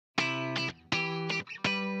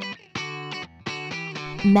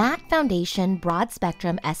Matte Foundation Broad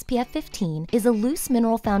Spectrum SPF 15 is a loose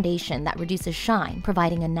mineral foundation that reduces shine,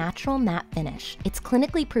 providing a natural matte finish. It's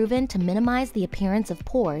clinically proven to minimize the appearance of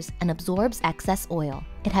pores and absorbs excess oil.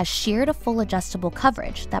 It has sheer to full adjustable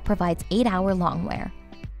coverage that provides 8-hour long wear.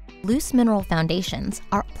 Loose mineral foundations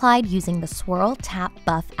are applied using the swirl, tap,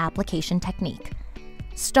 buff application technique.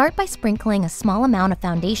 Start by sprinkling a small amount of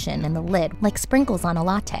foundation in the lid like sprinkles on a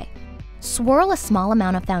latte. Swirl a small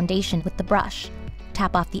amount of foundation with the brush.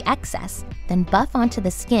 Tap off the excess, then buff onto the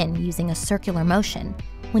skin using a circular motion.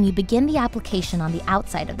 When you begin the application on the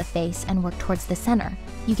outside of the face and work towards the center,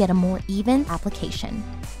 you get a more even application.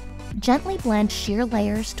 Gently blend sheer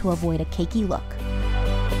layers to avoid a cakey look.